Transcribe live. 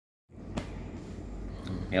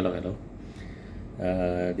Hello.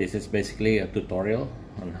 This is basically a tutorial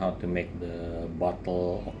on how to make the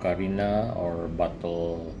bottle ocarina or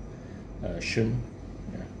bottle shun.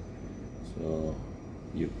 Yeah. So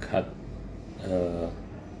you cut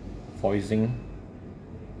foising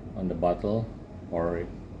on the bottle, or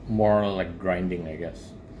more like grinding, I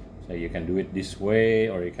guess. So you can do it this way,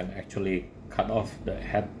 or you can actually cut off the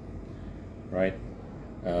head, right?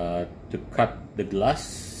 To cut the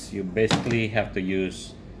glass, you basically have to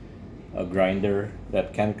use a grinder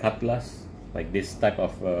that can cut glass, like this type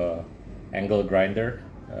of angle grinder.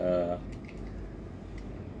 The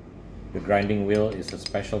grinding wheel is a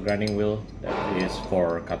special grinding wheel that is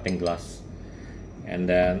for cutting glass. And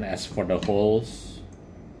then as for the holes,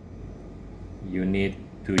 you need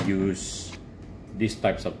to use these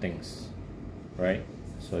types of things, right?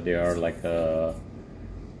 So they are like a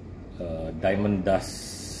diamond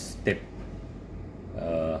dust tip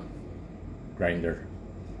grinder,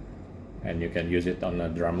 and you can use it on a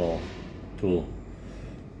Dremel tool.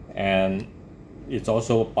 And it's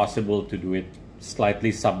also possible to do it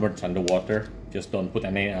slightly submerged underwater. Just don't put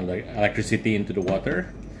any electricity into the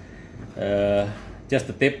water, just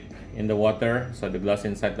the tip in the water, so the glass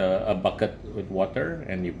inside a bucket with water,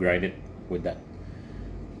 and you grind it with that,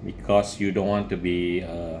 because you don't want to be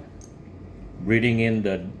breathing in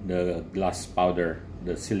the glass powder,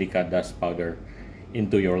 the silica dust powder,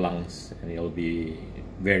 into your lungs, and it'll be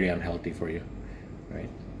very unhealthy for you, right?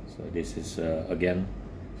 So this is again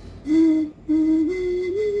so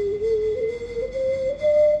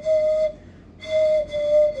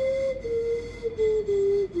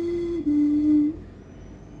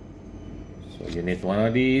you need one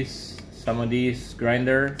of these, some of these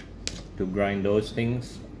grinder to grind those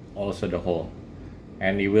things, also the hole,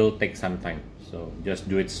 and it will take some time. So just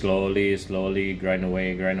do it slowly, grind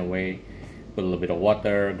away, put a little bit of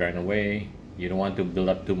water, grind away. You don't want to build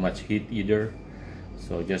up too much heat either,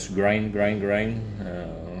 so just grind.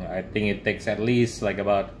 I think it takes at least like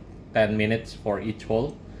about 10 minutes for each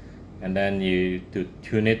hole. And then to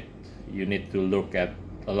tune it, you need to look at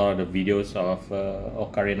a lot of the videos of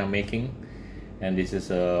ocarina making, and this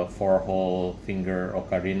is a 4-hole finger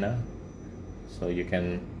ocarina, so you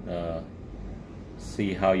can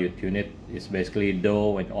see how you tune it. It's basically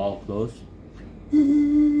do with all closed.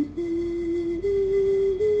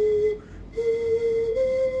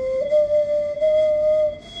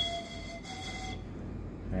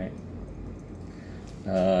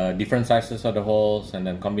 Different sizes of the holes, and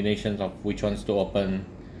then combinations of which ones to open.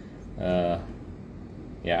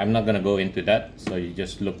 Yeah, I'm not gonna go into that. So you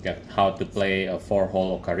just look at how to play a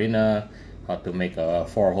 4-hole ocarina, how to make a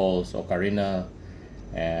 4 holes ocarina,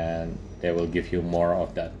 and they will give you more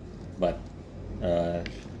of that. But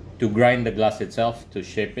to grind the glass itself, to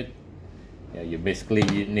shape it, yeah, you basically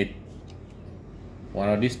need one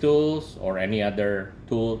of these tools or any other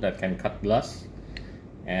tool that can cut glass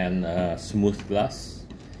and smooth glass.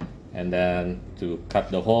 And then to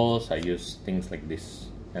cut the holes, I use things like this,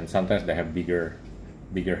 and sometimes they have bigger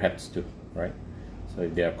heads too, right? So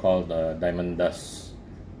they are called diamond dust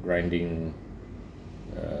grinding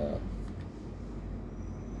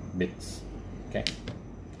bits. Okay,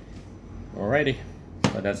 alrighty.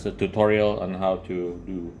 So that's the tutorial on how to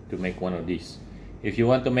make one of these. If you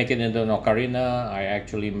want to make it into an ocarina, I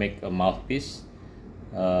actually make a mouthpiece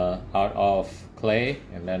out of clay,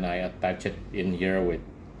 and then I attach it in here with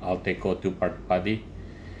Alteco 2-part putty,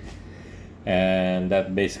 and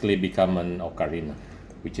that basically become an ocarina,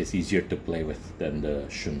 which is easier to play with than the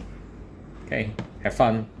shun. Okay, have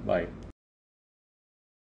fun, bye.